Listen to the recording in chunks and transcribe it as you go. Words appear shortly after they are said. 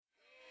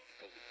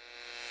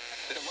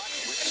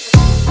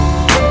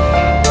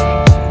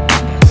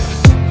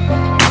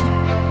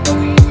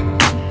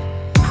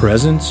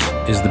Presence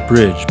is the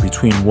bridge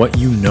between what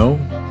you know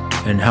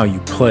and how you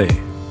play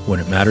when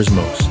it matters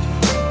most.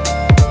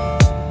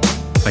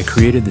 I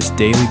created this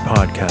daily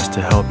podcast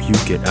to help you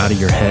get out of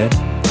your head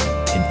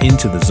and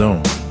into the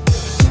zone.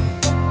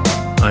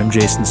 I'm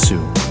Jason Su,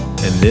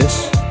 and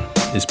this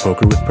is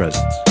Poker with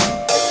Presence.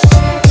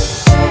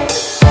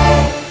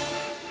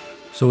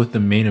 So with the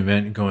main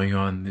event going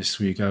on this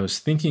week, I was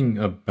thinking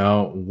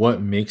about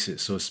what makes it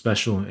so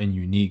special and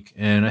unique,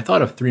 and I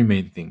thought of three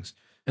main things.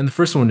 And the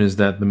first one is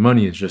that the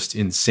money is just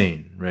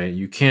insane, right?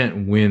 You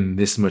can't win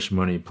this much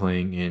money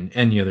playing in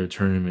any other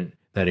tournament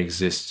that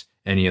exists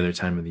any other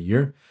time of the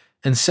year.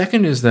 And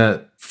second is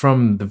that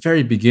from the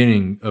very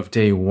beginning of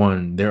day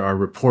one, there are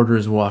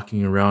reporters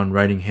walking around,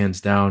 writing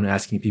hands down,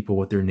 asking people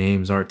what their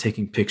names are,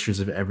 taking pictures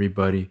of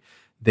everybody.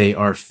 They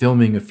are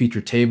filming a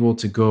feature table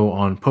to go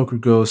on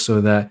PokerGo so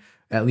that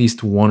at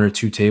least one or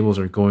two tables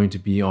are going to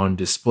be on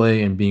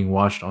display and being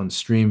watched on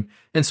stream.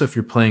 And so if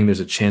you're playing, there's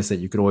a chance that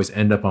you could always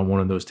end up on one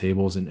of those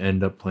tables and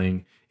end up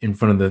playing in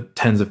front of the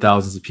tens of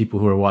thousands of people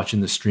who are watching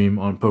the stream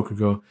on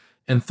PokerGo.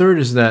 And third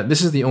is that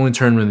this is the only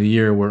tournament of the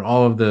year where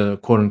all of the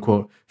quote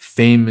unquote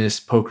famous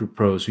poker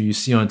pros who you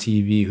see on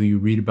TV, who you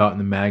read about in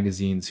the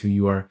magazines, who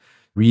you are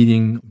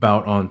reading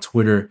about on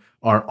Twitter,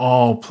 are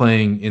all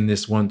playing in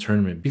this one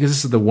tournament, because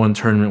this is the one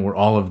tournament where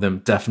all of them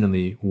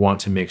definitely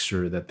want to make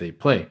sure that they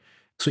play.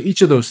 So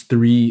each of those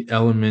three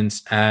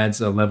elements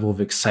adds a level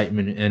of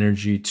excitement and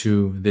energy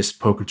to this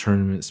poker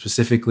tournament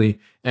specifically.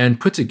 And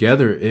put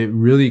together, it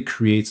really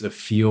creates a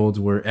field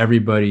where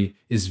everybody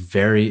is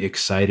very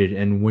excited.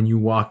 And when you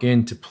walk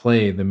in to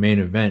play the main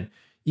event,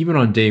 even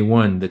on day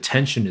one, the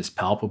tension is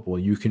palpable.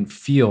 You can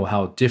feel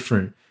how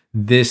different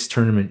this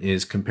tournament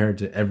is compared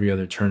to every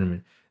other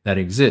tournament that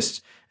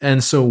exists.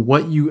 And so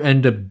what you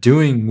end up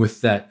doing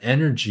with that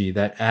energy,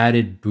 that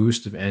added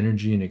boost of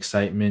energy and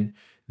excitement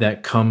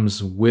that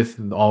comes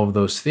with all of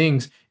those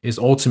things, is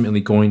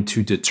ultimately going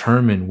to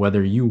determine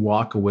whether you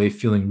walk away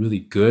feeling really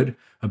good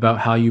about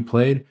how you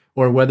played,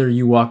 or whether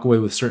you walk away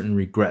with certain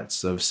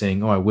regrets of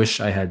saying, oh, I wish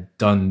I had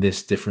done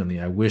this differently.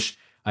 I wish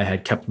I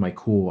had kept my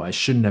cool. I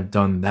shouldn't have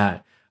done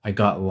that. I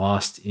got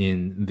lost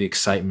in the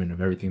excitement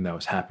of everything that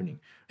was happening.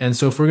 And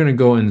so if we're going to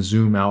go and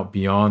zoom out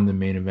beyond the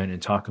main event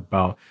and talk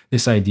about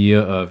this idea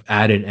of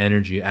added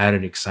energy,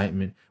 added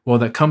excitement, well,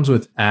 that comes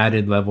with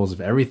added levels of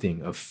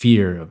everything, of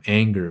fear, of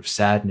anger, of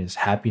sadness,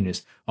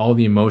 happiness. All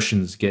the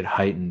emotions get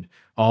heightened.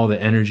 All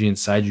the energy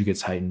inside you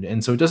gets heightened.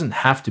 And so it doesn't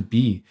have to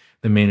be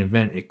the main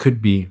event. It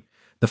could be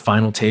the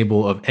final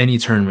table of any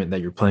tournament that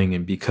you're playing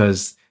in,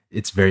 because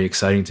it's very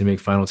exciting to make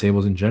final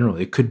tables in general.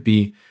 It could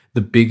be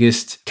the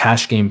biggest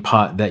cash game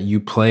pot that you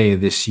play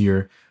this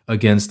year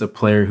against a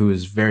player who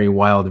is very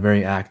wild,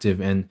 very active,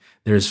 and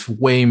there's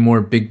way more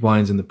big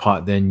blinds in the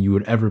pot than you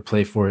would ever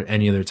play for at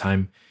any other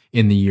time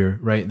in the year,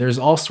 right? There's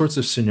all sorts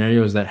of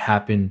scenarios that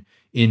happen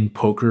in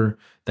poker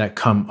that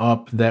come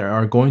up that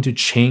are going to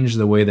change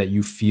the way that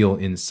you feel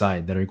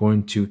inside, that are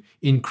going to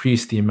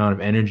increase the amount of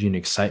energy and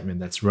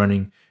excitement that's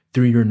running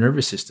through your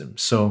nervous system.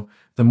 So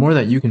the more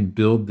that you can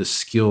build the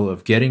skill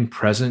of getting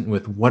present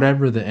with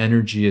whatever the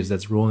energy is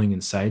that's rolling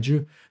inside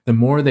you, the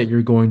more that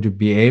you're going to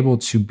be able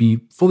to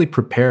be fully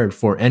prepared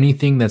for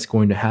anything that's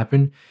going to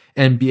happen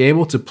and be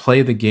able to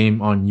play the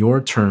game on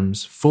your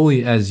terms,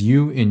 fully as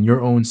you in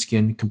your own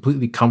skin,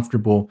 completely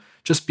comfortable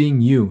just being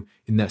you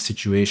in that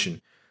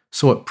situation.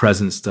 So what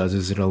presence does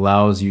is it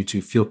allows you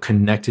to feel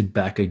connected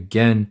back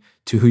again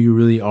to who you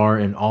really are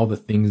and all the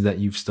things that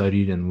you've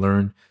studied and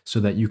learned, so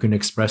that you can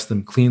express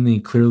them cleanly,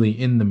 clearly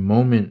in the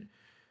moment,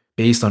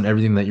 based on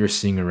everything that you're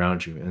seeing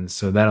around you. And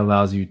so that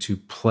allows you to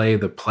play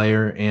the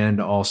player and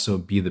also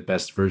be the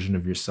best version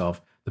of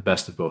yourself, the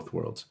best of both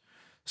worlds.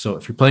 So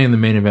if you're playing in the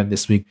main event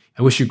this week,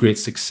 I wish you great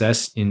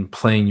success in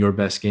playing your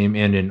best game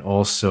and in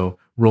also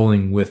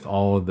rolling with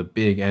all of the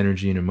big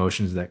energy and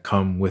emotions that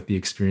come with the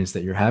experience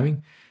that you're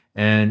having.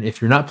 And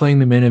if you're not playing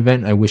the main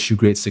event, I wish you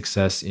great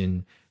success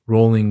in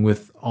rolling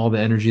with all the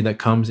energy that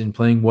comes in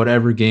playing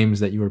whatever games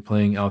that you are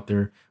playing out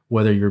there,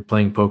 whether you're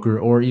playing poker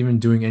or even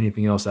doing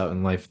anything else out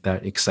in life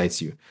that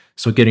excites you.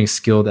 So getting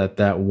skilled at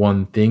that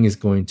one thing is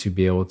going to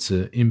be able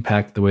to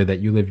impact the way that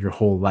you live your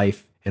whole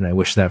life. And I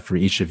wish that for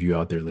each of you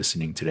out there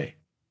listening today.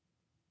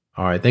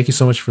 All right. Thank you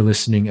so much for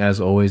listening.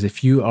 As always,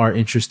 if you are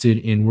interested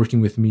in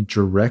working with me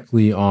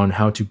directly on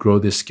how to grow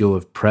this skill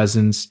of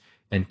presence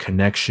and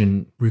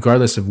connection,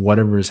 regardless of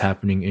whatever is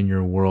happening in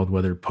your world,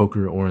 whether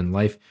poker or in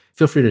life,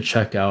 feel free to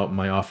check out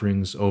my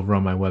offerings over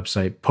on my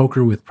website,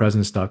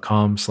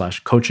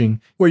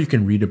 pokerwithpresence.com/coaching, where you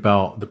can read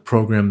about the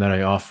program that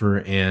I offer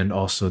and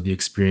also the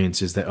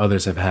experiences that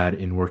others have had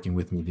in working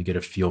with me to get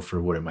a feel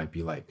for what it might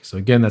be like. So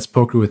again, that's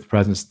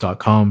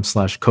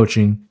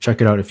pokerwithpresence.com/coaching.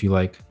 Check it out if you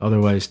like.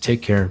 Otherwise,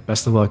 take care.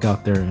 Best of luck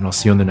out there, and I'll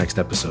see you on the next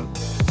episode.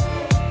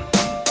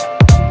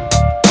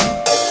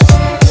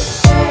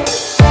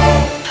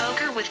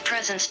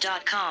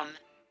 PokerWithPresence.com